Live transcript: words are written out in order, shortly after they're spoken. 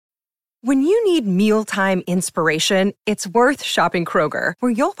When you need mealtime inspiration, it's worth shopping Kroger,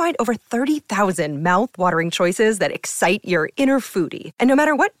 where you'll find over 30,000 mouth-watering choices that excite your inner foodie. And no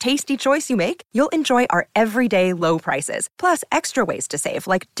matter what tasty choice you make, you'll enjoy our everyday low prices, plus extra ways to save,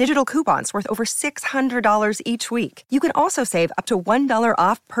 like digital coupons worth over $600 each week. You can also save up to $1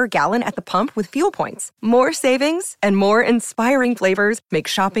 off per gallon at the pump with fuel points. More savings and more inspiring flavors make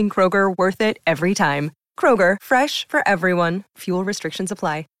shopping Kroger worth it every time. Kroger, fresh for everyone. Fuel restrictions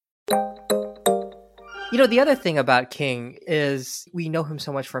apply. You know, the other thing about King is we know him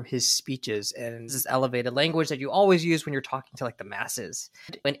so much from his speeches and this elevated language that you always use when you're talking to like the masses.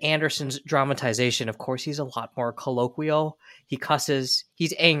 In Anderson's dramatization, of course, he's a lot more colloquial. He cusses,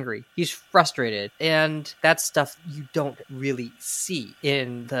 he's angry, he's frustrated, and that's stuff you don't really see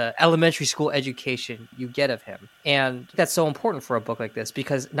in the elementary school education you get of him. And that's so important for a book like this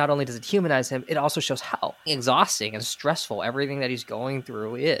because not only does it humanize him, it also shows how exhausting and stressful everything that he's going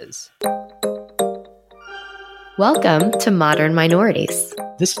through is. Welcome to Modern Minorities.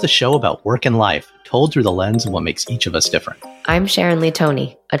 This is a show about work and life, told through the lens of what makes each of us different. I'm Sharon Lee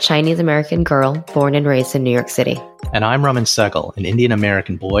Toney, a Chinese-American girl born and raised in New York City. And I'm Raman Sehgal, an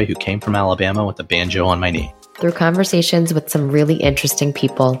Indian-American boy who came from Alabama with a banjo on my knee. Through conversations with some really interesting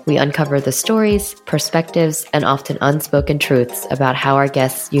people, we uncover the stories, perspectives, and often unspoken truths about how our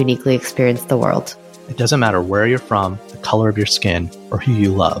guests uniquely experience the world. It doesn't matter where you're from, the color of your skin, or who you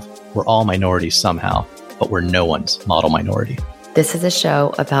love. We're all minorities somehow, but we're no one's model minority. This is a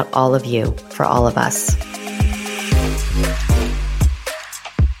show about all of you, for all of us.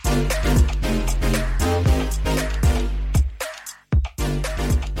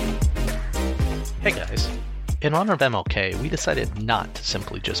 Hey guys. In honor of MLK, we decided not to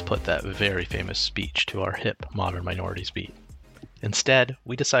simply just put that very famous speech to our hip Modern Minorities beat. Instead,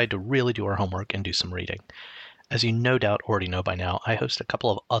 we decided to really do our homework and do some reading. As you no doubt already know by now, I host a couple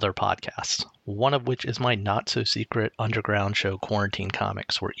of other podcasts, one of which is my not-so-secret underground show Quarantine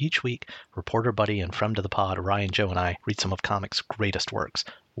Comics, where each week, reporter buddy and friend of the pod, Ryan Joe and I, read some of comics' greatest works,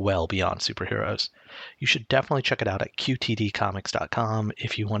 well beyond superheroes. You should definitely check it out at qtdcomics.com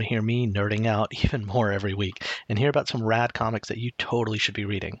if you want to hear me nerding out even more every week and hear about some rad comics that you totally should be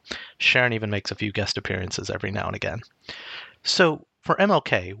reading. Sharon even makes a few guest appearances every now and again. So, for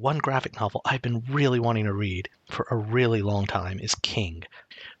MLK, one graphic novel I've been really wanting to read for a really long time is King,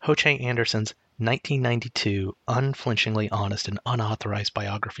 Ho-Che Anderson's 1992 unflinchingly honest and unauthorized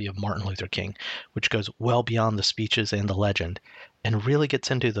biography of Martin Luther King, which goes well beyond the speeches and the legend, and really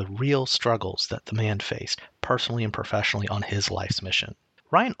gets into the real struggles that the man faced, personally and professionally, on his life's mission.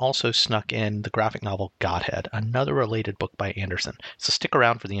 Ryan also snuck in the graphic novel Godhead, another related book by Anderson, so stick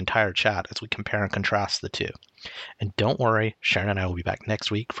around for the entire chat as we compare and contrast the two. And don't worry, Sharon and I will be back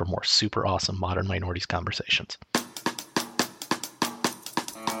next week for more super awesome Modern Minorities conversations.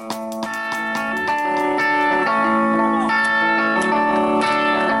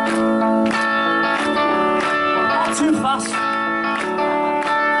 Not too fast.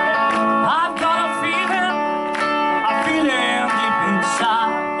 I've got a feeling deep inside.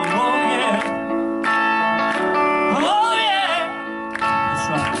 Oh yeah, oh yeah. That's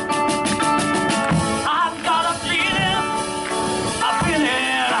right. I've got a feeling I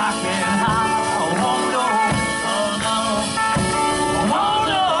can't hide. Oh no, oh no, oh no, oh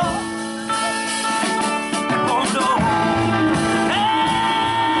no.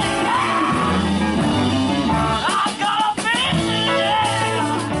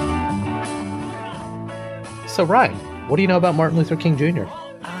 So Ryan, what do you know about Martin Luther King Jr.?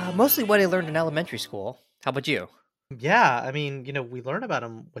 Mostly what I learned in elementary school. How about you? Yeah, I mean, we learn about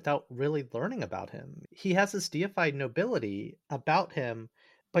him without really learning about him. He has this deified nobility about him,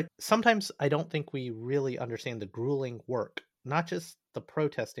 but sometimes I don't think we really understand the grueling work, not just the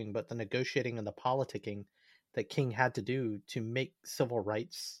protesting, but the negotiating and the politicking that King had to do to make civil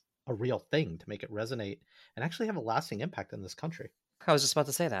rights a real thing, to make it resonate and actually have a lasting impact in this country. I was just about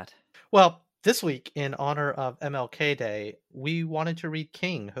to say that. Well, this week, in honor of MLK Day, we wanted to read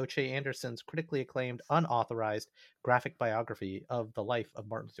King, Ho-Che Anderson's critically acclaimed, unauthorized graphic biography of the life of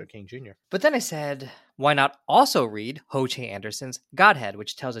Martin Luther King Jr. But then I said, why not also read Ho-Che Anderson's Godhead,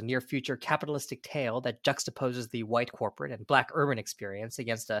 which tells a near-future capitalistic tale that juxtaposes the white corporate and black urban experience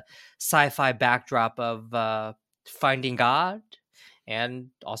against a sci-fi backdrop of finding God and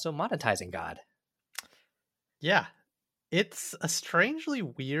also monetizing God. Yeah. It's a strangely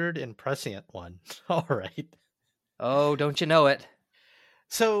weird and prescient one. All right. Oh, don't you know it?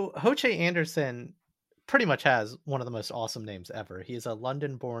 So Ho-Che Anderson pretty much has one of the most awesome names ever. He is a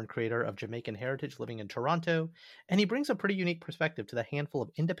London-born creator of Jamaican heritage living in Toronto, and he brings a pretty unique perspective to the handful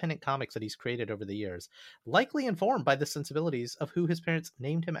of independent comics that he's created over the years, likely informed by the sensibilities of who his parents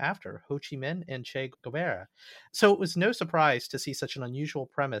named him after, Ho Chi Minh and Che Guevara. So it was no surprise to see such an unusual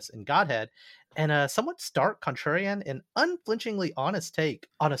premise in Godhead, and a somewhat stark, contrarian, and unflinchingly honest take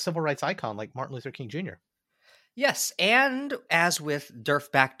on a civil rights icon like Martin Luther King Jr. Yes, and as with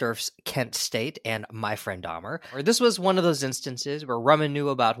Durf Backdurf's Kent State and My Friend Dahmer, this was one of those instances where Rumman knew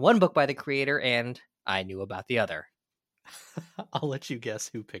about one book by the creator and I knew about the other. I'll let you guess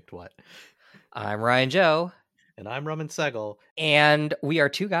who picked what. I'm Ryan Joe. And I'm Rumman Segal. And we are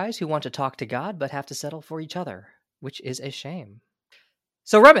two guys who want to talk to God but have to settle for each other, which is a shame.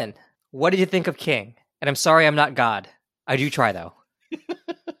 So Rumman, what did you think of King? And I'm sorry I'm not God. I do try, though.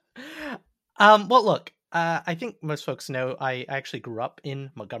 Well, look. I think most folks know I actually grew up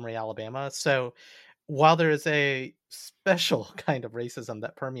in Montgomery, Alabama. So while there is a special kind of racism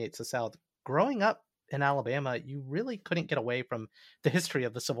that permeates the South, growing up in Alabama, you really couldn't get away from the history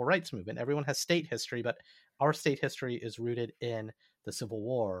of the civil rights movement. Everyone has state history, but our state history is rooted in the Civil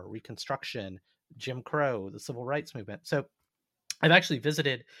War, Reconstruction, Jim Crow, the civil rights movement. So I've actually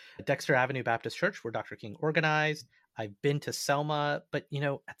visited Dexter Avenue Baptist Church where Dr. King organized. I've been to Selma, but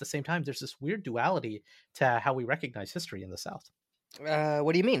at the same time, there's this weird duality to how we recognize history in the South.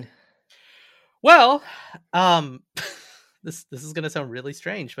 What do you mean? Well, this is going to sound really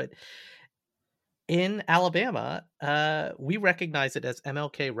strange, but in Alabama, we recognize it as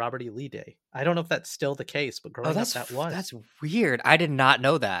MLK Robert E. Lee Day. I don't know if that's still the case, but growing up, that was. That's weird. I did not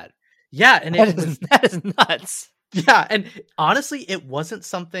know that. Yeah, and that is nuts. Yeah, and honestly, it wasn't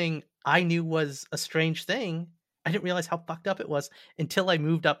something I knew was a strange thing. I didn't realize how fucked up it was until I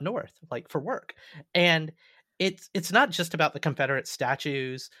moved up north, like for work. And it's not just about the Confederate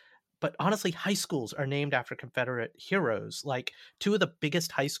statues, but honestly, high schools are named after Confederate heroes. Like two of the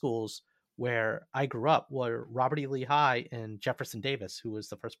biggest high schools where I grew up were Robert E. Lee High and Jefferson Davis, who was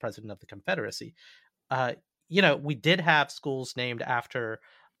the first president of the Confederacy. We did have schools named after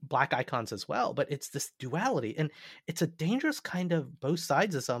Black icons as well, but it's this duality, and it's a dangerous kind of both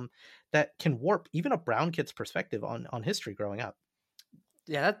sidesism that can warp even a brown kid's perspective on history growing up.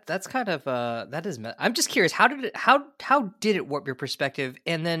 Yeah, that's kind of that is. I'm just curious, how did it warp your perspective,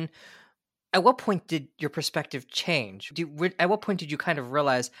 and then at what point did your perspective change? At what point did you kind of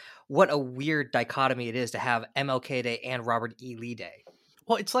realize what a weird dichotomy it is to have MLK Day and Robert E. Lee Day?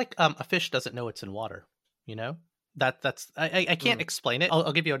 Well, it's like a fish doesn't know it's in water, That's I can't explain it.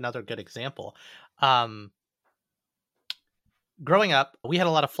 I'll give you another good example. Growing up, we had a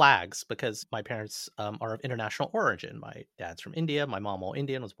lot of flags because my parents are of international origin. My dad's from India. My mom, all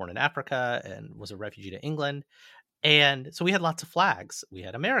Indian, was born in Africa and was a refugee to England. And so we had lots of flags. We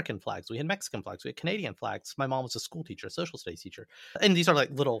had American flags. We had Mexican flags. We had Canadian flags. My mom was a school teacher, a social studies teacher. And these are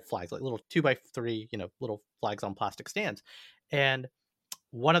like little flags, like little 2x3, little flags on plastic stands. And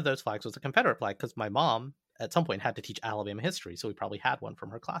one of those flags was a Confederate flag because my mom at some point had to teach Alabama history. So we probably had one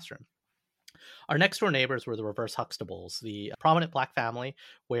from her classroom. Our next door neighbors were the reverse Huxtables, the prominent Black family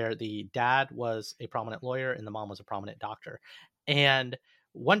where the dad was a prominent lawyer and the mom was a prominent doctor. And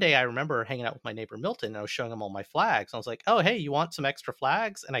one day I remember hanging out with my neighbor Milton and I was showing him all my flags. I was like, oh, hey, you want some extra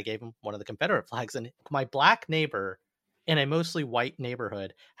flags? And I gave him one of the Confederate flags. And my Black neighbor in a mostly white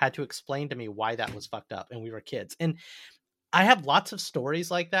neighborhood had to explain to me why that was fucked up. And we were kids. And I have lots of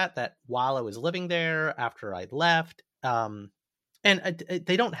stories like that while I was living there, after I'd left, and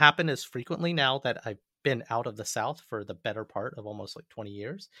they don't happen as frequently now that I've been out of the South for the better part of almost like 20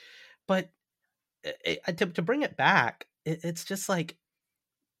 years. But to bring it back, it's just like,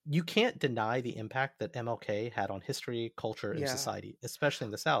 you can't deny the impact that MLK had on history, culture, and society, especially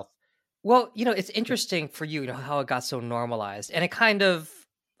in the South. Well, it's interesting for you, how it got so normalized, and it kind of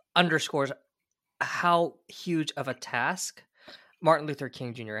underscores how huge of a task Martin Luther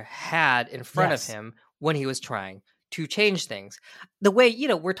King Jr. had in front of him when he was trying to change things. The way,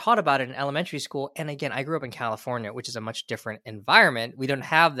 we're taught about it in elementary school. And again, I grew up in California, which is a much different environment. We don't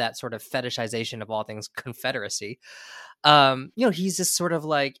have that sort of fetishization of all things Confederacy. He's this sort of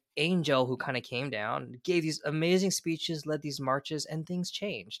like angel who kind of came down, gave these amazing speeches, led these marches, and things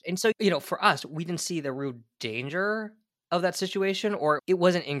changed. And so, for us, we didn't see the real danger of that situation, or it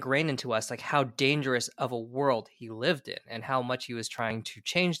wasn't ingrained into us, like how dangerous of a world he lived in and how much he was trying to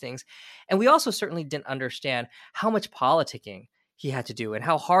change things. And we also certainly didn't understand how much politicking he had to do and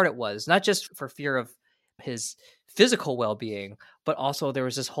how hard it was, not just for fear of his physical well-being, but also there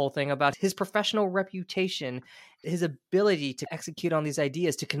was this whole thing about his professional reputation, his ability to execute on these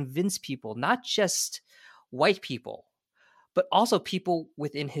ideas, to convince people, not just white people, but also people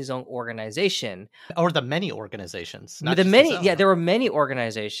within his own organization. Or the many organizations, not The just his many, own. yeah, there were many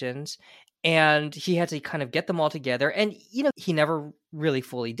organizations, and he had to kind of get them all together. And, he never really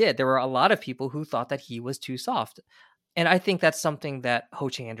fully did. There were a lot of people who thought that he was too soft. And I think that's something that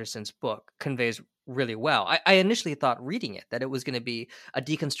Ho-Ching Anderson's book conveys really well. I initially thought reading it that it was going to be a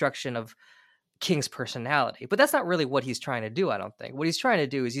deconstruction of King's personality, but that's not really what he's trying to do, I don't think. What he's trying to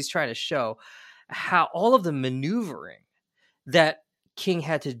do is he's trying to show how all of the maneuvering that King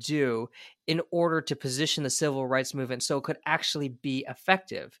had to do in order to position the civil rights movement so it could actually be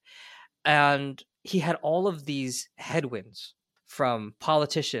effective. And he had all of these headwinds from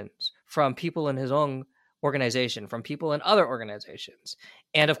politicians, from people in his own organization, from people in other organizations.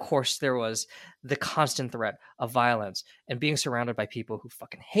 And of course, there was the constant threat of violence and being surrounded by people who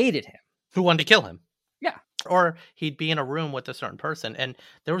fucking hated him. Who wanted to kill him. Yeah. Or he'd be in a room with a certain person. And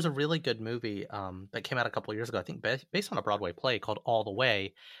there was a really good movie that came out a couple of years ago, I think based on a Broadway play called All the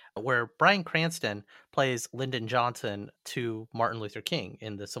Way, where Bryan Cranston plays Lyndon Johnson to Martin Luther King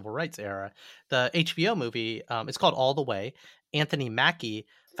in the civil rights era. The HBO movie is called All the Way. Anthony Mackie,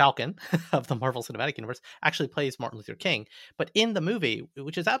 Falcon of the Marvel Cinematic Universe, actually plays Martin Luther King. But in the movie,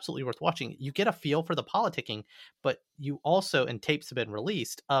 which is absolutely worth watching, you get a feel for the politicking, but you also, and tapes have been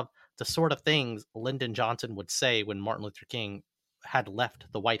released, of the sort of things Lyndon Johnson would say when Martin Luther King had left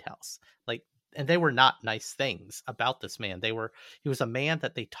the White House. And they were not nice things about this man. He was a man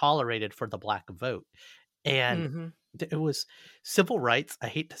that they tolerated for the black vote. And it was civil rights, I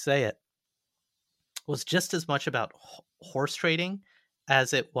hate to say it, was just as much about horse trading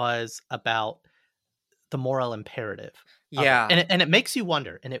as it was about the moral imperative. Yeah. And it makes you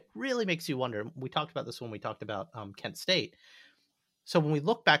wonder, and it really makes you wonder. We talked about this when we talked about Kent State. So when we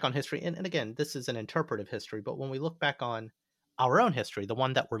look back on history, and again, this is an interpretive history, but when we look back on our own history, the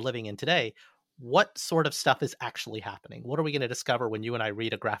one that we're living in today, what sort of stuff is actually happening? What are we going to discover when you and I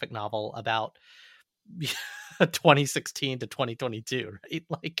read a graphic novel about 2016 to 2022, right?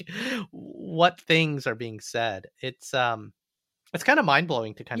 Like, what things are being said? It's kind of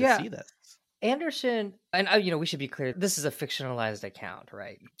mind-blowing to kind of see this. Anderson, and we should be clear, this is a fictionalized account,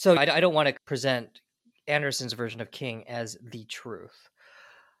 right? So I don't want to present Anderson's version of King as the truth,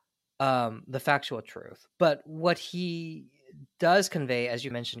 the factual truth. But what he does convey, as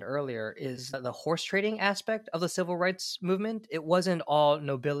you mentioned earlier, is the horse trading aspect of the civil rights movement. It wasn't all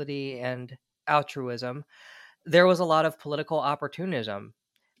nobility and altruism. There was a lot of political opportunism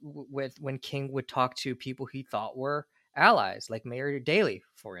with when King would talk to people he thought were allies, like Mayor Daley,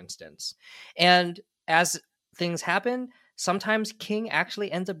 for instance. And as things happen, sometimes King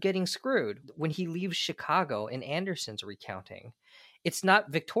actually ends up getting screwed. When he leaves Chicago in Anderson's recounting, it's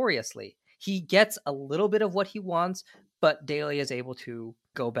not victoriously. He gets a little bit of what he wants, but Daley is able to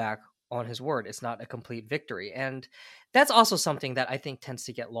go back on his word. It's not a complete victory. And that's also something that I think tends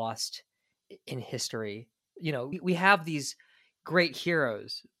to get lost in history. We have these great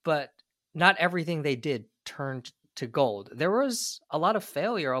heroes, but not everything they did turned to gold. There was a lot of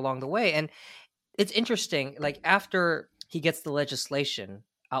failure along the way. And it's interesting, like after he gets the legislation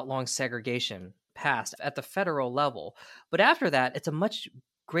outlawing segregation passed at the federal level, but after that, it's a much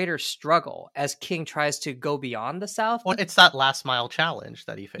greater struggle as King tries to go beyond the South. Well, it's that last mile challenge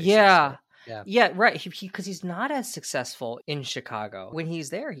that he faces. Yeah. Right? Yeah, right. Because he's not as successful in Chicago. When he's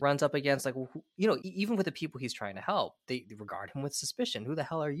there, he runs up against, even with the people he's trying to help, they regard him with suspicion. Who the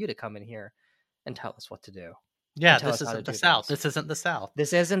hell are you to come in here and tell us what to do? Yeah, this isn't the South. This isn't the South.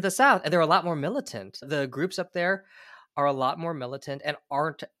 This isn't the South. And they're a lot more militant. The groups up there are a lot more militant and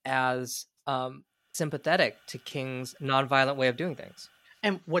aren't as sympathetic to King's nonviolent way of doing things.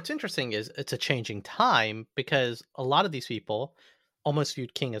 And what's interesting is it's a changing time because a lot of these people almost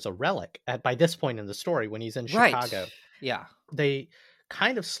viewed King as a relic by this point in the story when he's in Chicago. Right. Yeah. They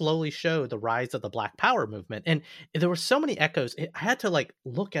kind of slowly show the rise of the Black Power movement. And there were so many echoes. I had to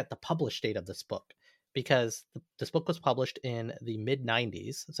look at the published date of this book because this book was published in the mid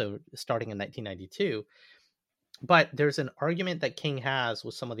 90s. So starting in 1992. But there's an argument that King has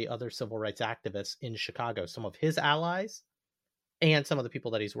with some of the other civil rights activists in Chicago, some of his allies and some of the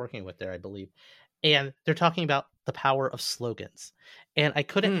people that he's working with there, I believe. And they're talking about the power of slogans. And I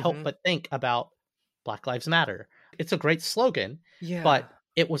couldn't help but think about Black Lives Matter. It's a great slogan, but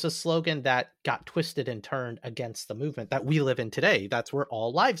it was a slogan that got twisted and turned against the movement that we live in today. That's where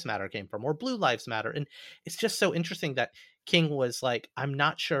all lives matter came from, or blue lives matter. And it's just so interesting that King was like, I'm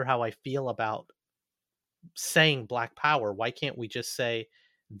not sure how I feel about saying Black Power. Why can't we just say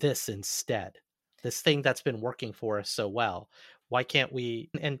this instead? This thing that's been working for us so well. Why can't we?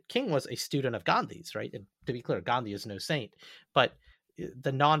 And King was a student of Gandhi's, right? And to be clear, Gandhi is no saint, but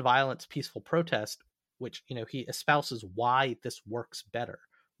the nonviolence, peaceful protest which, he espouses why this works better,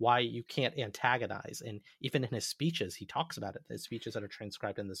 why you can't antagonize. And even in his speeches, he talks about it, the speeches that are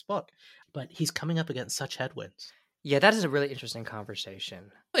transcribed in this book. But he's coming up against such headwinds. Yeah, that is a really interesting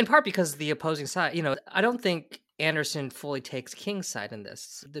conversation. In part because the opposing side, I don't think Anderson fully takes King's side in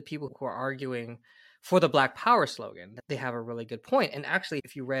this. The people who are arguing for the Black Power slogan, they have a really good point. And actually,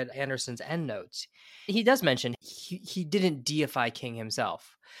 if you read Anderson's endnotes, he does mention he didn't deify King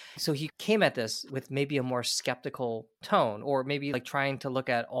himself. So he came at this with maybe a more skeptical tone, or maybe like trying to look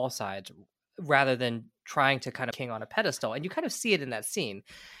at all sides rather than trying to kind of King on a pedestal. And you kind of see it in that scene.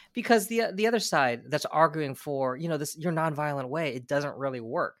 Because the other side that's arguing for, this your nonviolent way, it doesn't really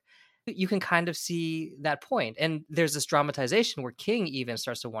work. You can kind of see that point. And there's this dramatization where King even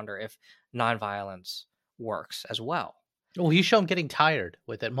starts to wonder if nonviolence works as well. Well, you show him getting tired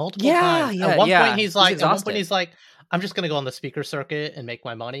with it multiple times. At one point he's like, I'm just going to go on the speaker circuit and make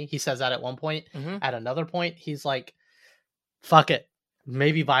my money. He says that at one point. Mm-hmm. At another point, he's like, fuck it.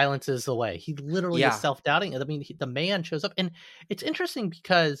 Maybe violence is the way. He literally is self-doubting. I mean, the man shows up. And it's interesting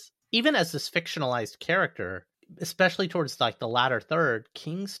because even as this fictionalized character, especially towards like the latter third,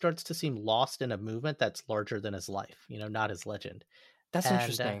 King starts to seem lost in a movement that's larger than his life, not his legend. That's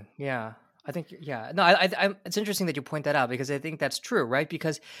interesting. Yeah. I think, no, I it's interesting that you point that out, because I think that's true, right?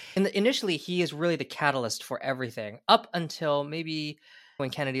 Because initially he is really the catalyst for everything up until maybe when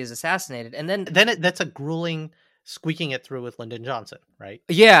Kennedy is assassinated. And then that's a grueling squeaking it through with Lyndon Johnson, right?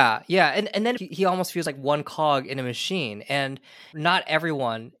 Yeah. And then he almost feels like one cog in a machine, and not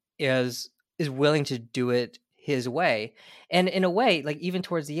everyone is willing to do it his way. And in a way, like even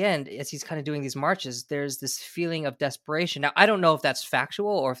towards the end, as he's kind of doing these marches, there's this feeling of desperation. Now, I don't know if that's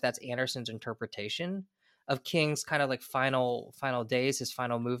factual or if that's Anderson's interpretation of King's kind of like final days, his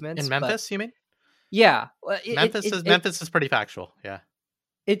final movements. In Memphis, you mean? Yeah. Memphis is pretty factual. Yeah.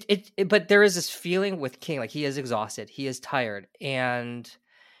 But there is this feeling with King, like he is exhausted, he is tired, and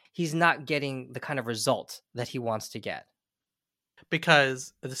he's not getting the kind of result that he wants to get.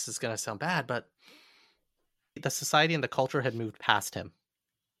 Because this is going to sound bad, but the society and the culture had moved past him.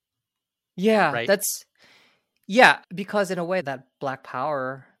 Yeah, right? Because in a way that Black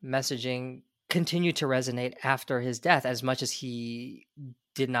Power messaging continued to resonate after his death, as much as he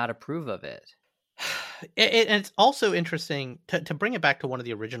did not approve of it. And it's also interesting to bring it back to one of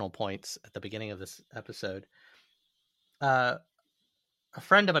the original points at the beginning of this episode. A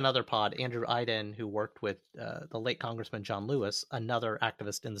friend of another pod, Andrew Iden, who worked with the late Congressman John Lewis, another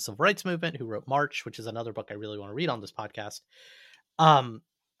activist in the civil rights movement, who wrote March, which is another book I really want to read on this podcast.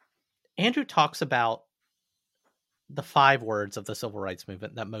 Andrew talks about the 5 words of the civil rights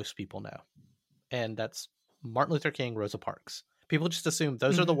movement that most people know. And that's Martin Luther King, Rosa Parks. People just assume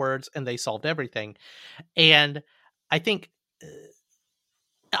those are the words and they solved everything. And I think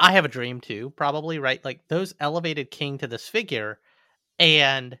I have a dream too, probably, right? Like those elevated King to this figure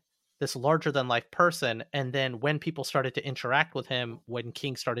and this larger than life person. And then when people started to interact with him, when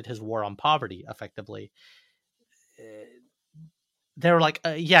King started his war on poverty, effectively, they were like,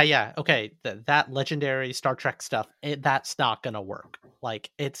 okay, that legendary Star Trek stuff, that's not going to work. Like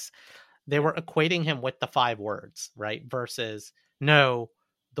they were equating him with the 5 words, right? Versus, no,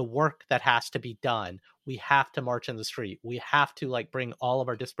 the work that has to be done. We have to march in the street. We have to like bring all of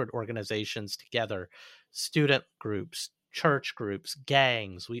our disparate organizations together, student groups, church groups,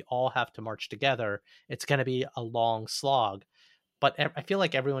 gangs. We all have to march together. It's going to be a long slog. But I feel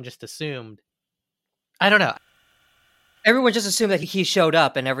like everyone just assumed, I don't know. Everyone just assumed that he showed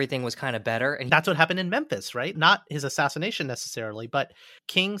up and everything was kind of better. And that's what happened in Memphis, right? Not his assassination necessarily, but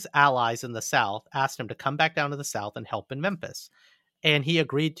King's allies in the South asked him to come back down to the South and help in Memphis. And he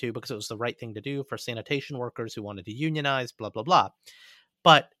agreed to, because it was the right thing to do for sanitation workers who wanted to unionize, blah, blah, blah.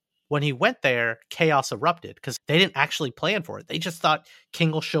 But when he went there, chaos erupted because they didn't actually plan for it. They just thought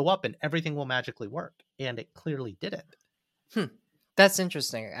King will show up and everything will magically work. And it clearly didn't. That's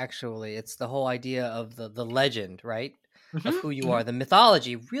interesting, actually. It's the whole idea of the legend, right? Of who you are, the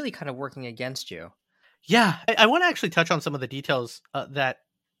mythology really kind of working against you. Yeah, I want to actually touch on some of the details that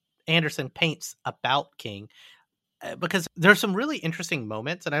Anderson paints about King, because there's some really interesting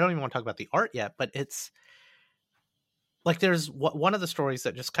moments, and I don't even want to talk about the art yet, but it's like there's one of the stories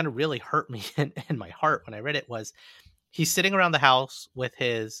that just kind of really hurt me in my heart when I read it was he's sitting around the house with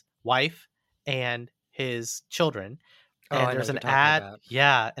his wife and his children. And there's an ad.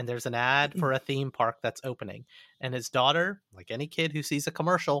 Yeah. And there's an ad for a theme park that's opening. And his daughter, like any kid who sees a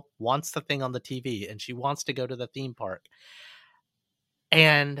commercial, wants the thing on the TV and she wants to go to the theme park.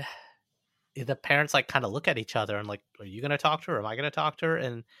 And the parents like kind of look at each other and like, are you going to talk to her? Am I going to talk to her?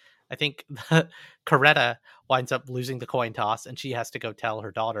 And I think Coretta winds up losing the coin toss, and she has to go tell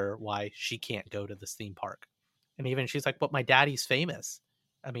her daughter why she can't go to this theme park. And even she's like, but my daddy's famous.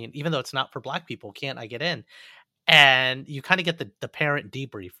 I mean, even though it's not for Black people, can't I get in? And you kind of get the parent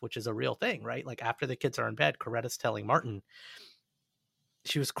debrief, which is a real thing, right? Like after the kids are in bed, Coretta's telling Martin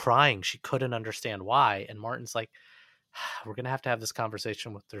she was crying. She couldn't understand why. And Martin's like, we're going to have this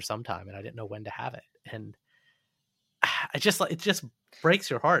conversation with her sometime. And I didn't know when to have it. And it just breaks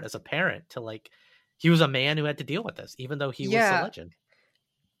your heart as a parent to like, he was a man who had to deal with this, even though he was a legend.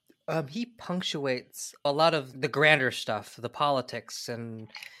 He punctuates a lot of the grander stuff, the politics and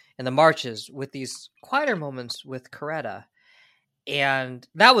the marches, with these quieter moments with Coretta. And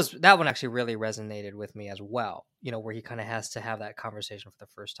that one actually really resonated with me as well, you know, where he kind of has to have that conversation for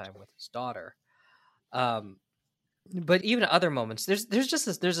the first time with his daughter. But even other moments, there's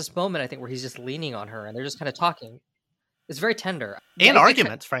this moment, I think, where he's just leaning on her and they're just kind of talking. It's very tender. And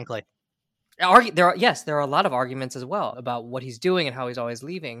arguments, frankly. There are a lot of arguments as well about what he's doing and how he's always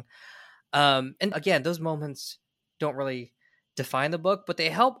leaving. And again, those moments don't really define the book, but they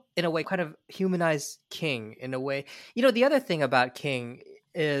help in a way kind of humanize King in a way. You know, the other thing about King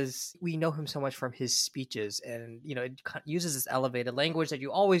is we know him so much from his speeches, and you know, it uses this elevated language that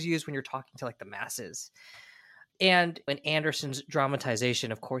you always use when you're talking to like the masses. And in Anderson's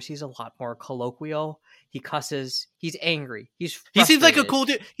dramatization, of course, he's a lot more colloquial. He cusses. He's angry. He seems like a cool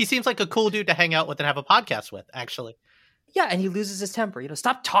dude. He seems like a cool dude to hang out with and have a podcast with, actually. Yeah, and he loses his temper. You know,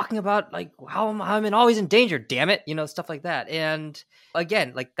 stop talking about like how I'm always in danger. Damn it, you know, stuff like that. And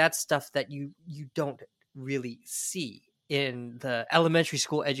again, like that's stuff that you don't really see in the elementary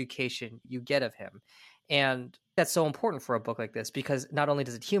school education you get of him, and that's so important for a book like this because not only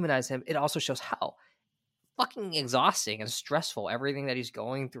does it humanize him, it also shows how fucking exhausting and stressful everything that he's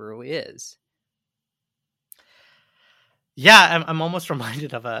going through is. Yeah, I'm almost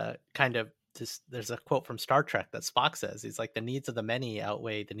reminded of a kind of this. There's a quote from Star Trek that Spock says. He's like, the needs of the many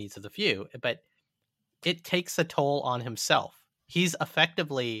outweigh the needs of the few, but it takes a toll on himself. He's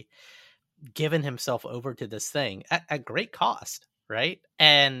effectively given himself over to this thing at great cost, right?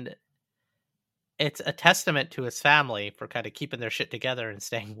 And it's a testament to his family for kind of keeping their shit together and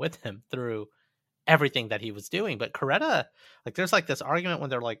staying with him through everything that he was doing. But Coretta, like there's like this argument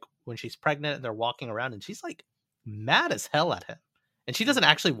when she's pregnant and they're walking around and she's like mad as hell at him. And she doesn't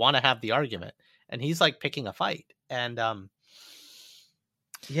actually want to have the argument. And he's like picking a fight. And I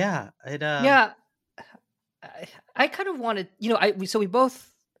kind of wanted, you know, so we both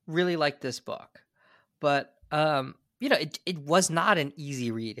really liked this book, but you know, it was not an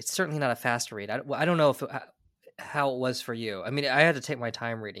easy read. It's certainly not a fast read. I don't know how it was for you. I mean, I had to take my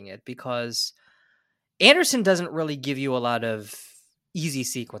time reading it because Anderson doesn't really give you a lot of easy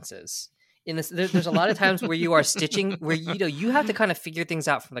sequences. In this, there's a lot of times where you are stitching, where you have to kind of figure things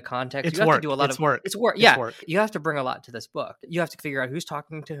out from the context. It's you have work. to do a lot it's of work. It's work. Yeah, work. You have to bring a lot to this book. You have to figure out who's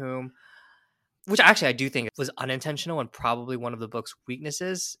talking to whom, which actually I do think was unintentional and probably one of the book's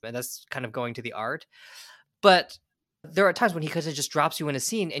weaknesses. And that's kind of going to the art. But there are times when he kind of just drops you in a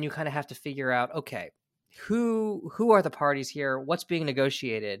scene, and you kind of have to figure out, okay, who are the parties here? What's being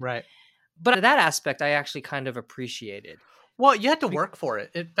negotiated? Right. But that aspect I actually kind of appreciated. Well, you had to work for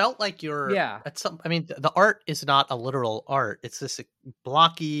it. It felt like you're at some. I mean, the art is not a literal art. It's this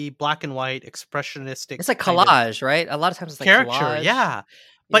blocky, black and white, expressionistic. It's like collage, right? A lot of times it's like caricature, collage. yeah.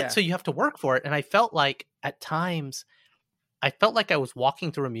 But so you have to work for it, and I felt like at times, I was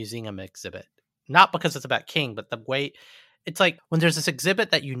walking through a museum exhibit, not because it's about King, but the way it's like when there's this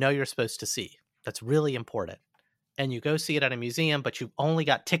exhibit that you know you're supposed to see that's really important, and you go see it at a museum, but you've only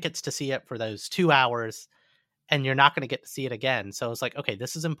got tickets to see it for those 2 hours. And you're not going to get to see it again. So it's like, okay,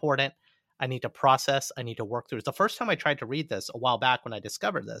 this is important. I need to process. I need to work through it. The first time I tried to read this a while back when I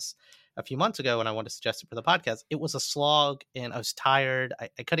discovered this a few months ago and I wanted to suggest it for the podcast, it was a slog and I was tired. I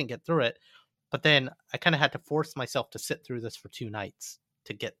couldn't get through it. But then I kind of had to force myself to sit through this for 2 nights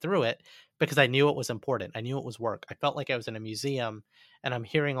to get through it because I knew it was important. I knew it was work. I felt like I was in a museum and I'm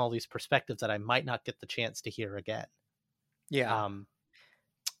hearing all these perspectives that I might not get the chance to hear again. Yeah.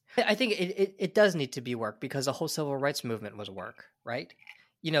 I think it does need to be work because the whole civil rights movement was work, right?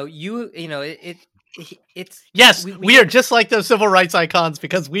 It's yes, we are just like those civil rights icons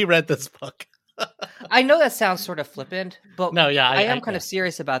because we read this book. I know that sounds sort of flippant, but no, yeah, I am kind of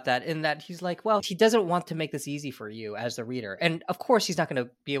serious about that in that he's like, well, he doesn't want to make this easy for you as the reader. And of course, he's not going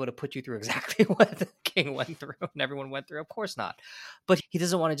to be able to put you through exactly what the King went through and everyone went through. Of course not. But he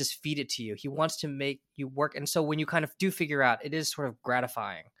doesn't want to just feed it to you. He wants to make you work. And so when you kind of do figure out, it is sort of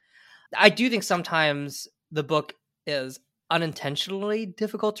gratifying. I do think sometimes the book is unintentionally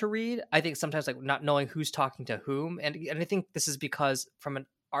difficult to read. I think sometimes like not knowing who's talking to whom. And I think this is because from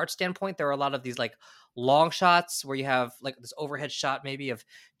art standpoint, there are a lot of these like long shots where you have like this overhead shot maybe of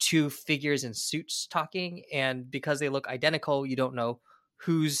two figures in suits talking, and because they look identical, you don't know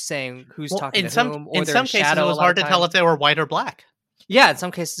who's talking to whom, or in they're some in cases shadow it a was lot hard of to tell times. if they were white or black. Yeah, in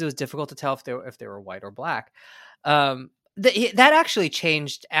some cases it was difficult to tell if they were white or black. That actually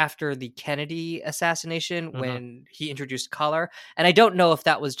changed after the Kennedy assassination when he introduced color, and I don't know if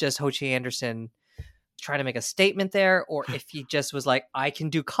that was just Ho Chi Anderson trying to make a statement there, or if he just was like, I can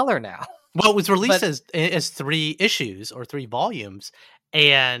do color now. Well, it was released But as 3 issues or 3 volumes,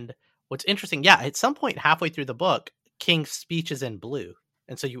 and what's interesting, yeah, at some point halfway through the book, King's speech is in blue,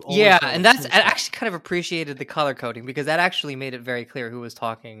 and so you always yeah, know and it's that's King's I speech. actually kind of appreciated the color coding because that actually made it very clear who was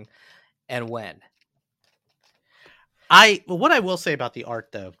talking and when. What I will say about the art,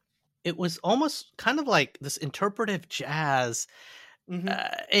 though, it was almost kind of like this interpretive jazz. Mm-hmm.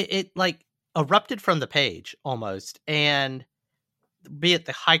 It like erupted from the page almost, and be it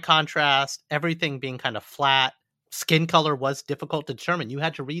the high contrast, everything being kind of flat. Skin color was difficult to determine. You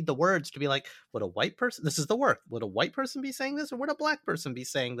had to read the words to be like, would a white person, this is the work, would a white person be saying this or would a black person be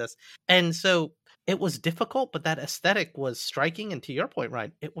saying this? And so it was difficult, but that aesthetic was striking. And to your point,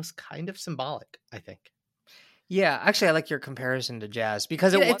 Ryan, it was kind of symbolic, I think. Yeah, actually, I like your comparison to jazz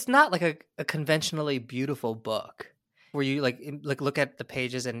because it's not like a conventionally beautiful book where you like look at the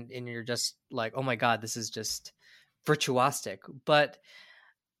pages and you're just like, oh my God, this is just virtuosic. But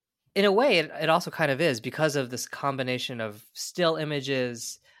in a way, it also kind of is because of this combination of still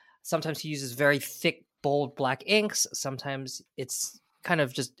images. Sometimes he uses very thick, bold black inks. Sometimes it's kind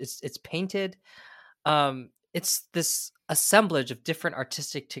of just it's painted. It's this assemblage of different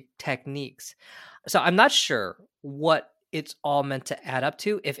artistic techniques. So I'm not sure what it's all meant to add up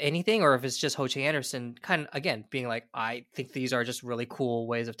to, if anything, or if it's just Ho Chi Anderson kind of, again, being like, I think these are just really cool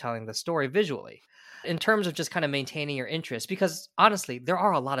ways of telling the story visually. In terms of just kind of maintaining your interest, because honestly, there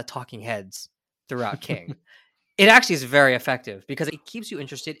are a lot of talking heads throughout King. It actually is very effective because it keeps you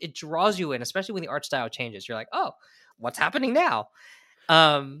interested. It draws you in, especially when the art style changes. You're like, oh, what's happening now?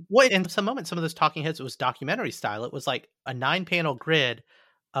 Well, in some moments, some of those talking heads, it was documentary style. It was like a 9-panel grid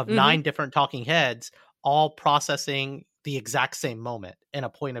of 9 different talking heads, all processing the exact same moment in a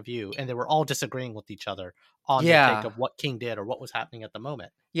point of view, and they were all disagreeing with each other on their take of what King did or what was happening at the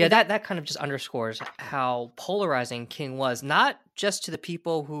moment. Yeah, that kind of just underscores how polarizing King was, not just to the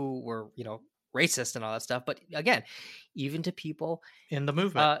people who were, racist and all that stuff, but again, even to people in the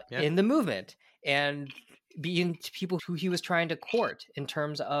movement, and being to people who he was trying to court in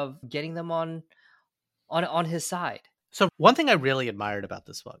terms of getting them on his side. So one thing I really admired about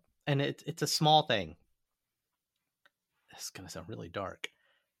this book, and it's a small thing, this is going to sound really dark,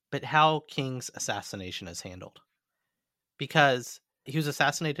 but how King's assassination is handled. Because he was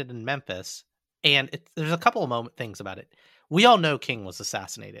assassinated in Memphis, and there's a couple of things about it. We all know King was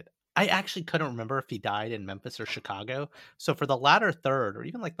assassinated. I actually couldn't remember if he died in Memphis or Chicago. So for the latter third, or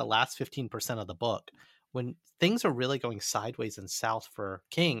even like the last 15% of the book, when things are really going sideways and south for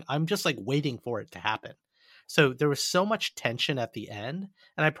King, I'm just like waiting for it to happen. So there was so much tension at the end,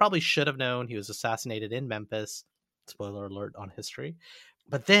 and I probably should have known he was assassinated in Memphis. Spoiler alert on history.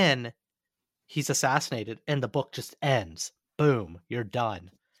 But then he's assassinated and the book just ends. Boom, you're done.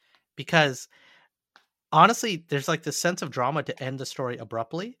 Because honestly, there's like this sense of drama to end the story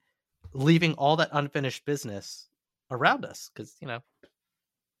abruptly, leaving all that unfinished business around us. Because,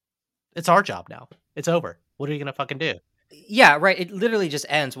 it's our job now. It's over. What are you going to fucking do? Yeah, right. It literally just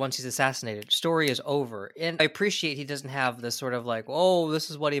ends once he's assassinated. Story is over. And I appreciate he doesn't have this sort of like, oh, this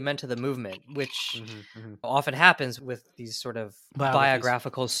is what he meant to the movement, which often happens with these sort of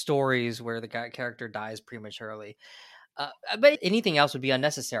biographical stories where the character dies prematurely. But anything else would be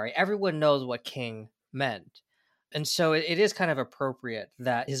unnecessary. Everyone knows what King meant. And so it is kind of appropriate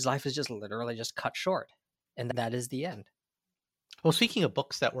that his life is just literally just cut short. And that is the end. Well, speaking of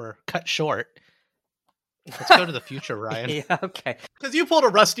books that were cut short, let's go to the future, Ryan. Yeah, okay. Because you pulled a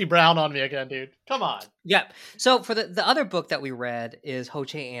Rusty Brown on me again, dude. Come on. Yep. So for the other book that we read is Ho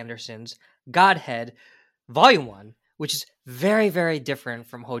Chi Anderson's Godhead, Volume 1, which is very, very different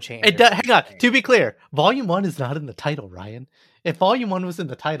from Ho Chi Anderson. Hang on. To be clear, Volume 1 is not in the title, Ryan. If Volume 1 was in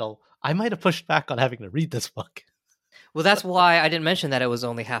the title, I might have pushed back on having to read this book. Well, that's why I didn't mention that it was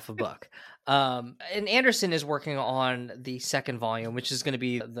only half a book. And Anderson is working on the second volume, which is going to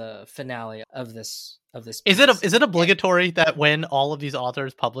be the finale of this piece. Is it obligatory that when all of these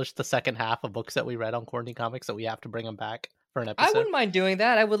authors publish the second half of books that we read on Quarantine Comics that we have to bring them back for an episode? I wouldn't mind doing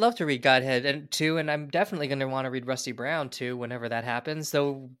that. I would love to read Godhead 2, and I'm definitely going to want to read Rusty Brown 2 whenever that happens,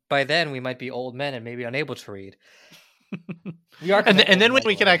 though by then we might be old men and maybe unable to read. We are, and then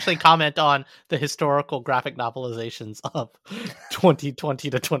we can actually comment on the historical graphic novelizations of 2020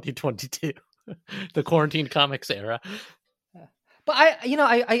 to 2022, the quarantine comics era. But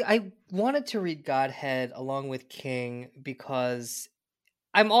I wanted to read Godhead along with King because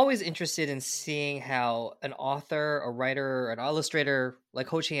I'm always interested in seeing how an author, a writer, an illustrator like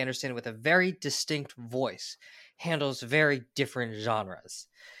Ho Chi Anderson with a very distinct voice handles very different genres.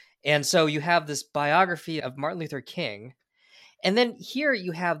 And so you have this biography of Martin Luther King, and then here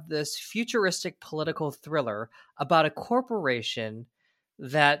you have this futuristic political thriller about a corporation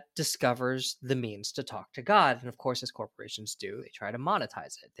that discovers the means to talk to God. And of course, as corporations do, they try to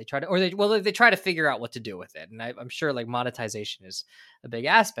monetize it. They try to figure out what to do with it. And I'm sure like monetization is a big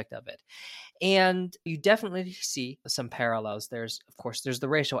aspect of it. And you definitely see some parallels. There's the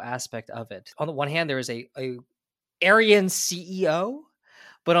racial aspect of it. On the one hand, there is a Aryan CEO,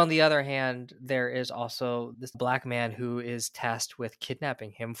 but on the other hand, there is also this black man who is tasked with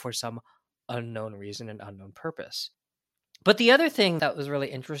kidnapping him for some unknown reason and unknown purpose. But the other thing that was really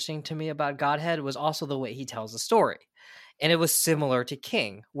interesting to me about Godhead was also the way he tells the story. And it was similar to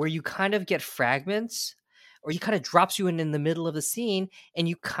King, where you kind of get fragments, or he kind of drops you in the middle of the scene and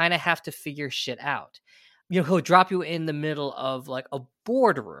you kind of have to figure shit out. He'll drop you in the middle of like a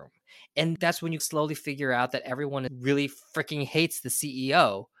boardroom. And that's when you slowly figure out that everyone really freaking hates the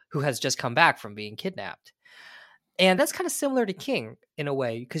CEO who has just come back from being kidnapped. And that's kind of similar to King in a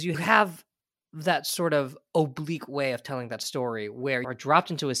way, because you have that sort of oblique way of telling that story where you're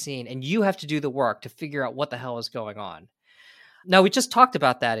dropped into a scene and you have to do the work to figure out what the hell is going on. Now, we just talked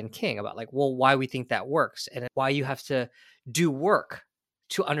about that in King, about like, well, why we think that works and why you have to do work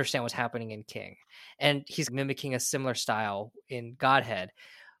to understand what's happening in King. And he's mimicking a similar style in Godhead,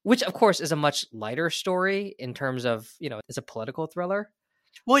 which of course is a much lighter story in terms of, it's a political thriller.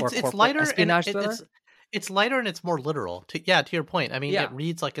 Well, it's lighter and thriller. It's lighter and it's more literal. To your point. I mean, It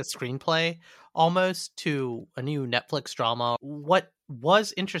reads like a screenplay almost to a new Netflix drama. What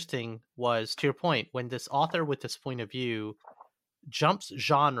was interesting was, to your point, when this author with this point of view jumps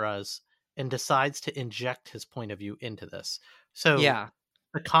genres and decides to inject his point of view into this. So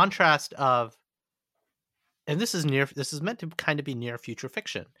the contrast of, and this is meant to kind of be near future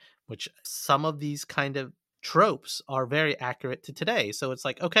fiction, which some of these kind of tropes are very accurate to today. So it's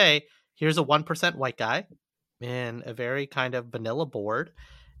like, okay, here's a 1% white guy in a very kind of vanilla board,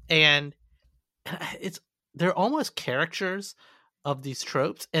 and they're almost caricatures of these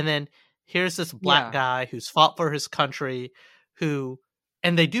tropes. And then here's this black guy who's fought for his country,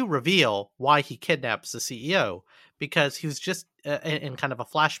 and they do reveal why he kidnaps the CEO, because he was just in kind of a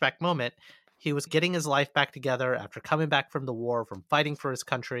flashback moment. He was getting his life back together after coming back from the war, from fighting for his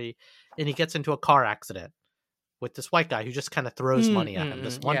country, and he gets into a car accident with this white guy who just kind of throws money at him,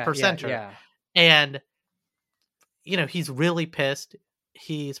 this 1%er. Yeah. And, he's really pissed.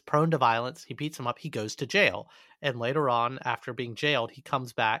 He's prone to violence. He beats him up. He goes to jail. And later on, after being jailed, he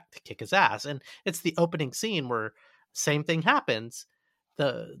comes back to kick his ass. And it's the opening scene where same thing happens.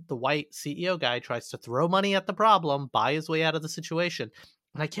 The white CEO guy tries to throw money at the problem, buy his way out of the situation.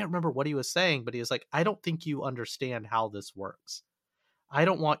 And I can't remember what he was saying, but he was like, I don't think you understand how this works. I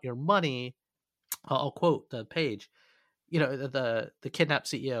don't want your money. I'll quote the page. The kidnapped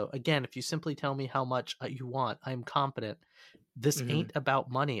CEO. Again, if you simply tell me how much you want, I'm confident. This ain't about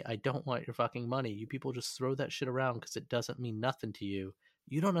money. I don't want your fucking money. You people just throw that shit around because it doesn't mean nothing to you.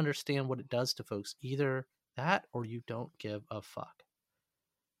 You don't understand what it does to folks. Either that or you don't give a fuck.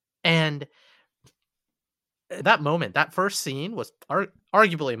 And that moment, that first scene was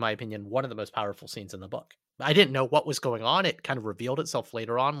arguably, in my opinion, one of the most powerful scenes in the book. I didn't know what was going on. It kind of revealed itself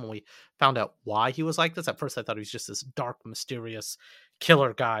later on when we found out why he was like this. At first, I thought he was just this dark, mysterious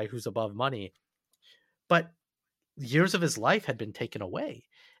killer guy who's above money. But years of his life had been taken away.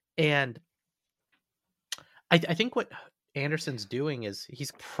 And I think what Anderson's doing is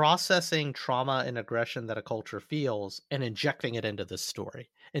he's processing trauma and aggression that a culture feels and injecting it into this story,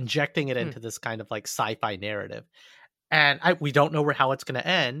 injecting it into this kind of like sci-fi narrative. And we don't know how it's going to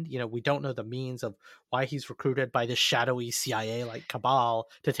end. We don't know the means of why he's recruited by this shadowy CIA-like cabal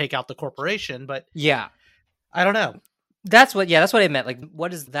to take out the corporation. But I don't know. That's what I meant. Like,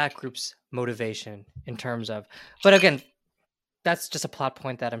 what is that group's motivation in terms of? But again, that's just a plot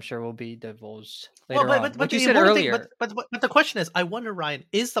point that I'm sure will be divulged later on. But you said earlier. But the question is, I wonder, Ryan,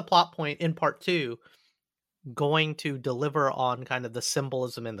 is the plot point in part 2 going to deliver on kind of the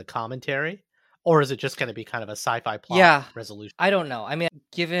symbolism in the commentary? Or is it just going to be kind of a sci-fi plot resolution? I don't know. I mean,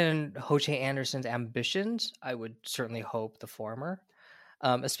 given Ho Chi Anderson's ambitions, I would certainly hope the former,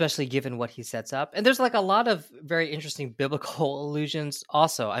 especially given what he sets up. And there's like a lot of very interesting biblical allusions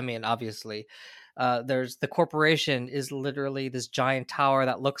also. I mean, obviously, There's the corporation is literally this giant tower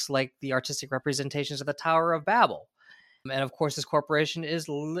that looks like the artistic representations of the Tower of Babel. And of course, this corporation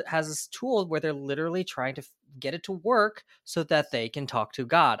has this tool where they're literally trying to get it to work so that they can talk to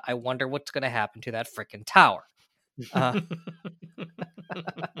God. I wonder what's going to happen to that freaking tower.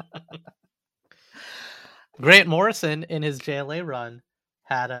 Grant Morrison in his JLA run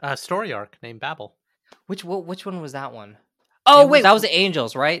had a story arc named Babel. Which one was that one? Oh, wait, that was the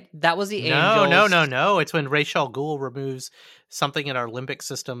Angels, right? That was the Angels. No. It's when Ra's al Ghul removes something in our limbic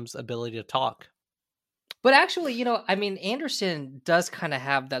system's ability to talk. But actually, Anderson does kind of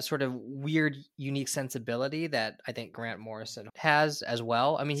have that sort of weird, unique sensibility that I think Grant Morrison has as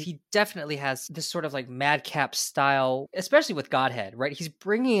well. I mean, he definitely has this sort of like madcap style, especially with Godhead, right? He's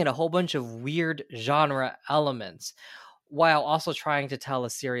bringing in a whole bunch of weird genre elements while also trying to tell a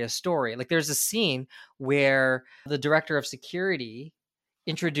serious story. Like there's a scene where the director of security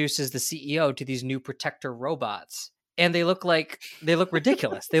introduces the CEO to these new protector robots. And they look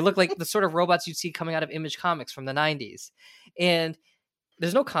ridiculous. They look like the sort of robots you'd see coming out of Image Comics from the 90s. And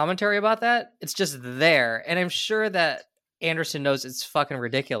there's no commentary about that. It's just there. And I'm sure that Anderson knows it's fucking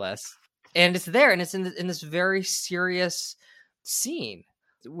ridiculous. And it's there. And it's in this very serious scene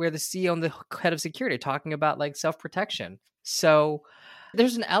where the CEO and the head of security are talking about like self-protection. So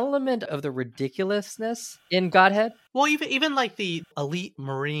there's an element of the ridiculousness in Godhead. Well, even like the elite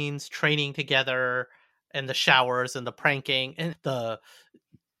Marines training together and the showers and the pranking and the,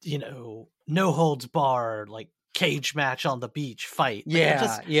 no holds barred, like cage match on the beach fight.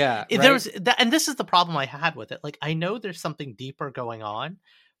 Like, there was that, and this is the problem I had with it. Like, I know there's something deeper going on,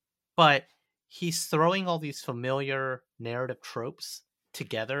 but he's throwing all these familiar narrative tropes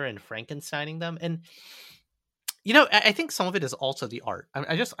together and Frankensteining them. And, I think some of it is also the art.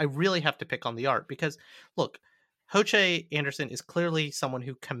 I really have to pick on the art because, look, Hoche Anderson is clearly someone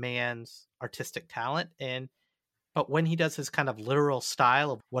who commands artistic talent, but when he does his kind of literal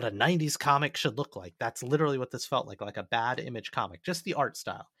style of what a 90s comic should look like, that's literally what this felt like a bad Image comic, just the art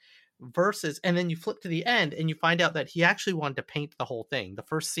style. And then you flip to the end and you find out that he actually wanted to paint the whole thing. The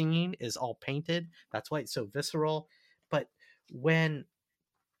first scene is all painted. That's why it's so visceral. But when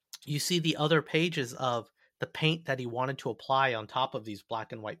you see the other pages of the paint that he wanted to apply on top of these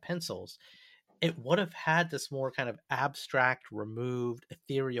black and white pencils, it would have had this more kind of abstract, removed,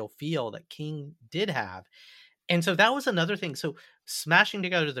 ethereal feel that King did have. And so that was another thing. So smashing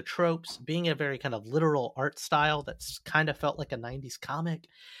together the tropes, being a very kind of literal art style that's kind of felt like a 90s comic,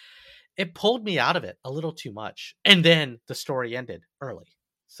 it pulled me out of it a little too much. And then the story ended early.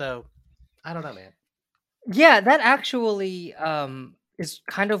 So I don't know, man. Yeah, that actually is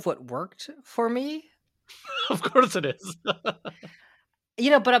kind of what worked for me. Of course it is. But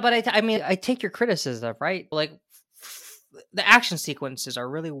I take your criticism, right? Like the action sequences are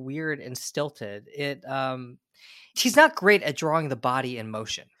really weird and stilted. He's not great at drawing the body in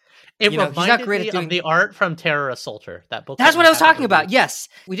motion. It reminded me of the art from Terror Assaulter, that book. That's what I was talking about. Yes,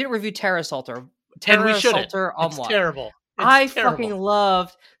 we didn't review Terror Assaulter. Terror Assaulter. It's terrible. I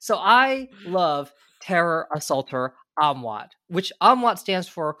love Terror Assaulter Amwat, which Amwat stands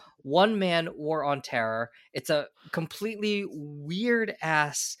for One Man War on Terror. It's a completely weird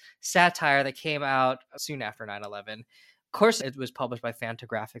ass satire that came out soon after 9/11. Of course, it was published by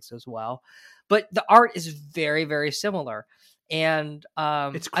Fantagraphics as well, but the art is very, very similar. And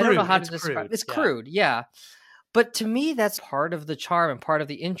it's crude. I don't know how to describe it. It's crude, yeah. But to me, that's part of the charm and part of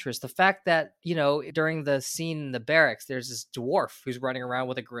the interest. The fact that, during the scene in the barracks, there's this dwarf who's running around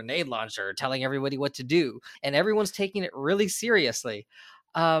with a grenade launcher telling everybody what to do. And everyone's taking it really seriously.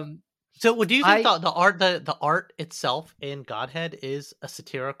 So do you think the art itself in Godhead is a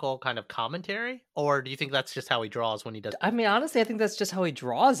satirical kind of commentary? Or do you think that's just how he draws when he does? I mean, honestly, I think that's just how he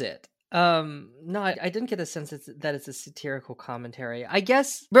draws it. No, I didn't get the sense that it's a satirical commentary. I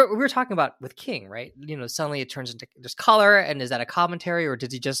guess we were talking about with King, right? Suddenly it turns into just color, and is that a commentary, or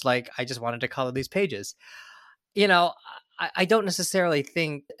did he just I just wanted to color these pages? I don't necessarily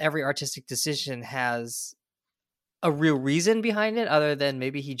think every artistic decision has a real reason behind it, other than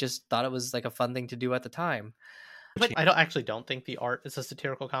maybe he just thought it was like a fun thing to do at the time. But I don't think the art is a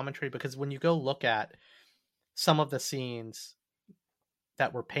satirical commentary, because when you go look at some of the scenes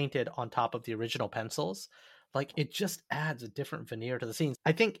that were painted on top of the original pencils, it just adds a different veneer to the scenes.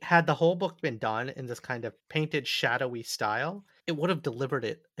 I think had the whole book been done in this kind of painted, shadowy style, it would have delivered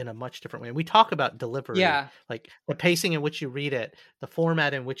it in a much different way. And we talk about delivery, like the pacing in which you read it, the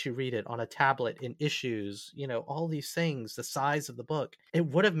format in which you read it on a tablet, in issues, all these things, the size of the book. It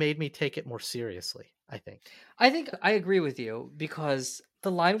would have made me take it more seriously, I think. I think I agree with you, because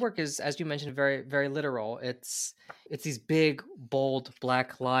the line work is, as you mentioned, very, very literal. It's these big, bold,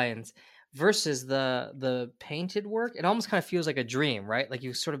 black lines. versus the painted work. It almost kind of feels like a dream, right? Like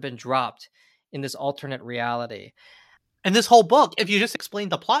you've sort of been dropped in this alternate reality. And this whole book, if you just explain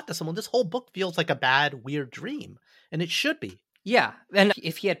the plot to someone, this whole book feels like a bad, weird dream. And it should be. Yeah, and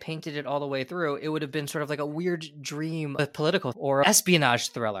if he had painted it all the way through, it would have been sort of like a weird dream, a political or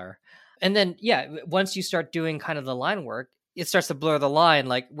espionage thriller. And then, yeah, once you start doing kind of the line work, it starts to blur the line.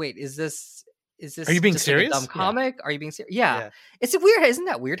 Like, wait, is this Are you being just like a serious? dumb Yeah. comic? Are you being serious? Yeah. It's weird. Isn't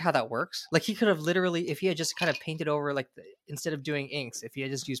that weird how that works? Like he could have literally, if he had just kind of painted over, like instead of doing inks, if he had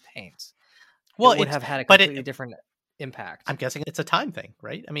just used paints, Well, it would have had a but completely different impact. I'm guessing it's a time thing,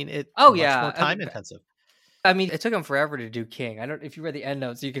 right? I mean, it's Oh, much yeah. more time intensive. I mean, it took him forever to do King. I don't. If you read the end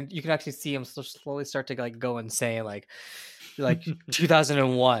notes, you can actually see him slowly start to like go insane. Like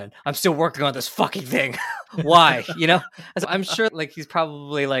 2001. I'm still working on this fucking thing. Why? You know? So I'm sure like he's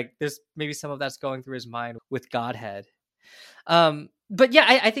probably like there's maybe some of that's going through his mind with Godhead. But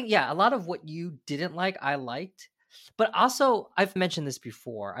yeah, I think a lot of what you didn't like, I liked. But also, I've mentioned this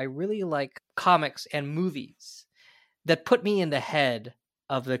before. I really like comics and movies that put me in the head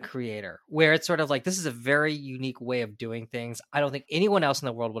of the creator, where it's sort of like, this is a very unique way of doing things. I don't think anyone else in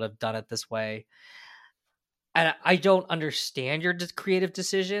the world would have done it this way. And I don't understand your creative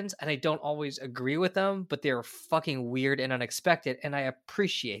decisions, and I don't always agree with them, but they're fucking weird and unexpected, and I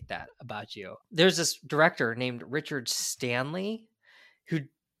appreciate that about you. There's this director named Richard Stanley who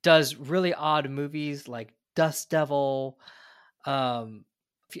does really odd movies like Dust Devil.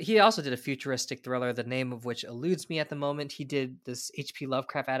 He also did a futuristic thriller, the name of which eludes me at the moment. He did this H.P.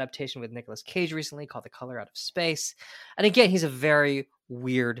 Lovecraft adaptation with Nicolas Cage recently called The Color Out of Space. And again, he's a very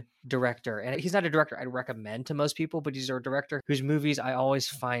weird director. And he's not a director I'd recommend to most people, but he's a director whose movies I always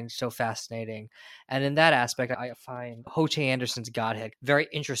find so fascinating. And in that aspect, I find Ho-Che Anderson's Godhead very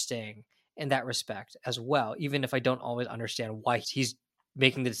interesting in that respect as well, even if I don't always understand why he's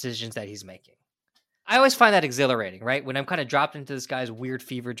making the decisions that he's making. I always find that exhilarating, right? When I'm kind of dropped into this guy's weird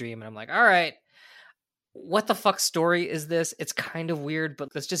fever dream and I'm like, all right, what the fuck story is this? It's kind of weird, but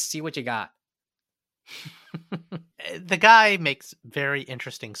let's just see what you got. The guy makes very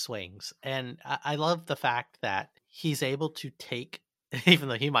interesting swings. And I love the fact that he's able to take, even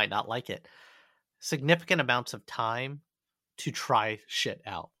though he might not like it, significant amounts of time to try shit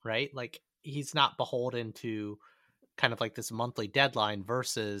out, right? Like he's not beholden to kind of like this monthly deadline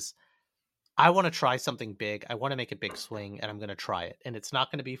versus I want to try something big. I want to make a big swing and I'm going to try it. And it's not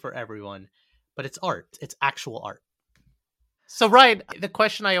going to be for everyone, but it's art. It's actual art. So, Ryan, the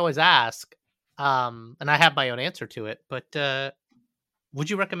question I always ask, and I have my own answer to it, but would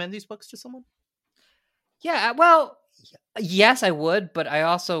you recommend these books to someone? Yeah, well, yes, I would, but I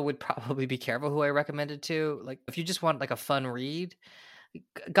also would probably be careful who I recommend it to. Like, if you just want like a fun read,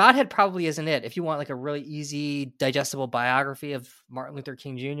 Godhead probably isn't it. If you want like a really easy, digestible biography of Martin Luther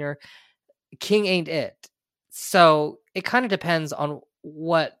King Jr., King ain't it. So it kind of depends on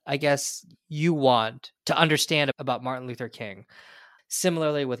what I guess you want to understand about Martin Luther King.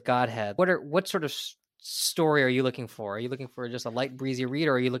 Similarly with Godhead, what sort of story are you looking for? Are you looking for just a light breezy read,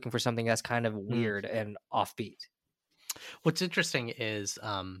 or are you looking for something that's kind of weird and offbeat? What's interesting is,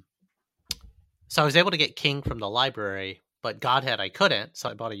 so I was able to get King from the library, but Godhead I couldn't, so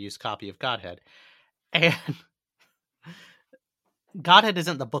I bought a used copy of Godhead. And Godhead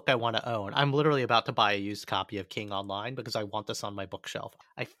isn't the book I want to own. I'm literally about to buy a used copy of King online because I want this on my bookshelf.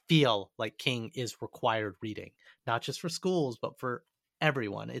 I feel like King is required reading, not just for schools, but for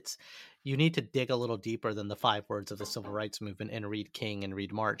everyone. You need to dig a little deeper than the 5 words of the civil rights movement and read King and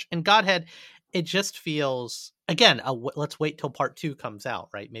read March. And Godhead, it just feels, again, let's wait till part 2 comes out,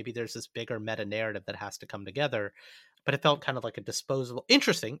 right? Maybe there's this bigger meta narrative that has to come together, but it felt kind of like a disposable,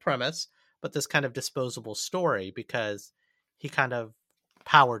 interesting premise, but this kind of disposable story because he kind of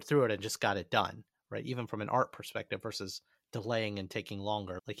powered through it and just got it done, right? Even from an art perspective versus delaying and taking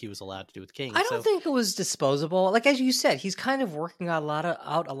longer like he was allowed to do with King. I don't think it was disposable. Like, as you said, he's kind of working out a lot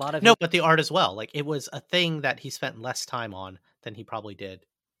of No, but the art as well. Like, it was a thing that he spent less time on than he probably did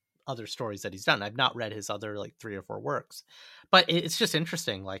other stories that he's done. I've not read his other like 3 or 4 works, but it's just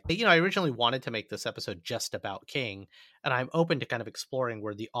interesting. Like, you know, I originally wanted to make this episode just about King, and I'm open to kind of exploring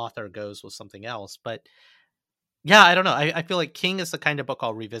where the author goes with something else. But yeah, I don't know. I feel like King is the kind of book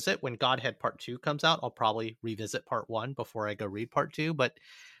I'll revisit. When Godhead Part 2 comes out, I'll probably revisit Part 1 before I go read Part 2. But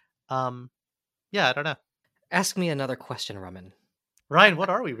yeah, I don't know. Ask me another question, Raman. Ryan, what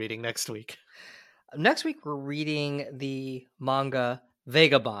are we reading next week? Next week, we're reading the manga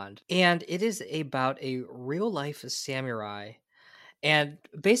Vagabond, and it is about a real-life samurai, and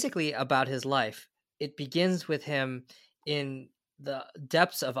basically about his life. It begins with him in the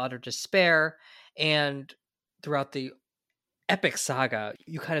depths of utter despair, and throughout the epic saga,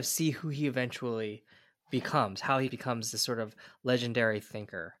 you kind of see who he eventually becomes, how he becomes this sort of legendary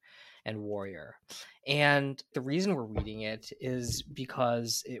thinker and warrior. And the reason we're reading it is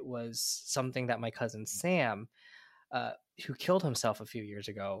because it was something that my cousin Sam, who killed himself a few years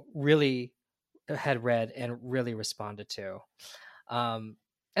ago, really had read and really responded to. And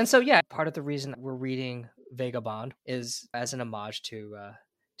so, yeah, part of the reason we're reading Vagabond is as an homage to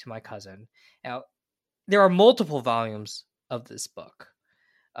my cousin. Now, there are multiple volumes of this book,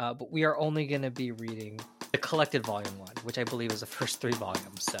 but we are only going to be reading the collected volume 1, which I believe is the first 3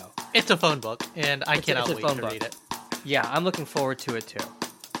 volumes. So it's a phone book, and I cannot wait to read it. Yeah, I'm looking forward to it too.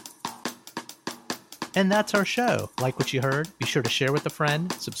 And that's our show. Like what you heard? Be sure to share with a friend,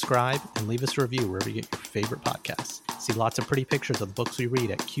 subscribe, and leave us a review wherever you get your favorite podcasts. See lots of pretty pictures of the books we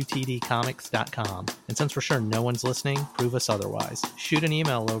read at qtdcomics.com. And since we're sure no one's listening, prove us otherwise. Shoot an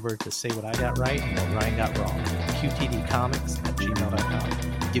email over to say what I got right and what Ryan got wrong.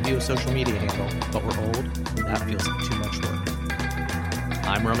 qtdcomics@gmail.com. Give you a social media handle, but we're old, and that feels like too much work.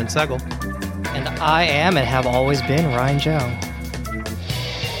 I'm Roman Segel. And I am and have always been Ryan Joe.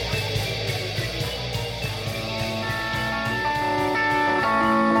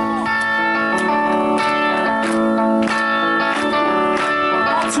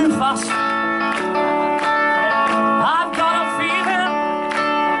 Too fast. I've got a feeling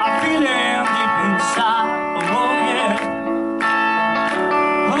deep inside.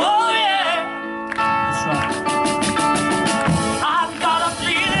 Oh yeah, that's right. I've got a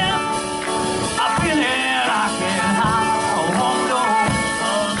feeling I can't hide. Oh no,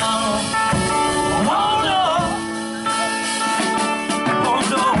 oh no, oh no.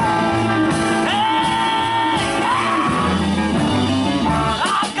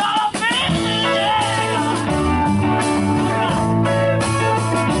 I've got a feeling,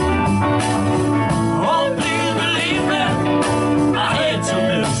 oh, please believe me, I hate to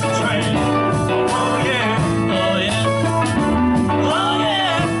miss the train. Oh yeah, oh yeah, oh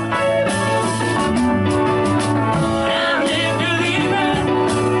yeah. And if you leave me,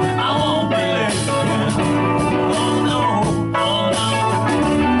 I won't be late again. Oh no, oh no,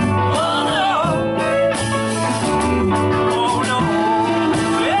 oh no, oh no.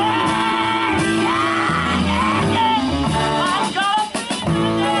 I've got a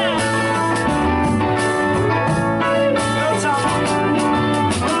feeling.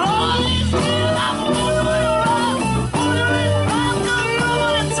 All these years I've been around, wondering how come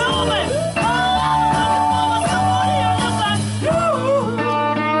nobody told me. Oh, I'm looking for somebody who looks like you.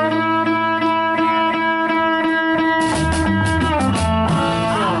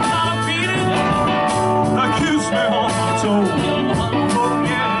 I've got a feeling that keeps me on my toes. Oh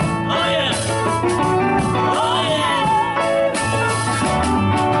yeah, oh yeah. Oh yeah,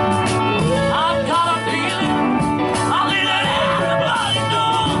 I've got a feeling I need everybody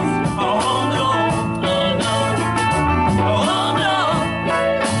knows. Oh no, oh no, oh no,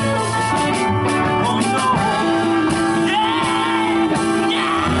 oh no. Yeah,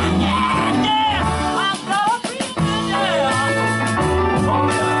 yeah, yeah, yeah. I've got a feeling, yeah. Oh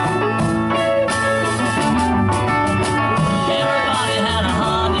yeah. Everybody had a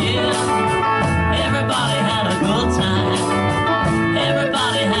hard year. Everybody had a good time.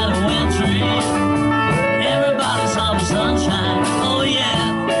 Everybody had a wintry. Everybody saw the sunshine. Oh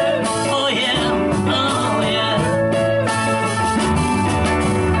yeah, oh yeah, oh yeah.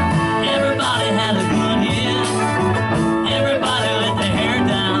 Everybody had a good year. Everybody let their hair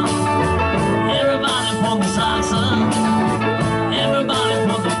down. Everybody pulled the socks up. Everybody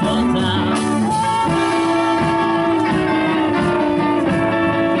put the foot down.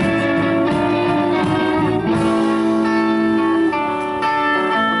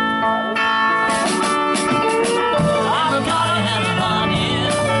 Everybody had a hard year.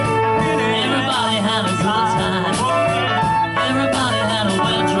 Everybody had a good time. Everybody had a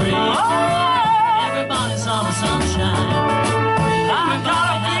wet dream. Everybody saw the sunshine.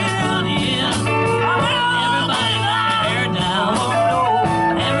 Everybody had a good year. Everybody let their hair down.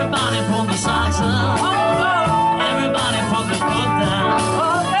 Everybody pulled the socks up. Everybody put the foot down.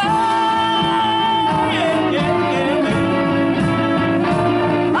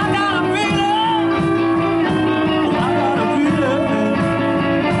 I got a feeling. I got a feeling.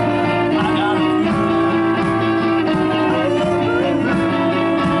 I got a feeling.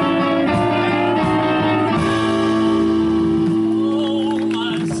 Oh,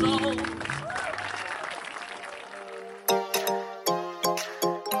 my soul.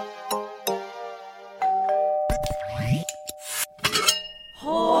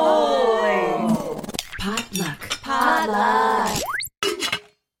 Potluck.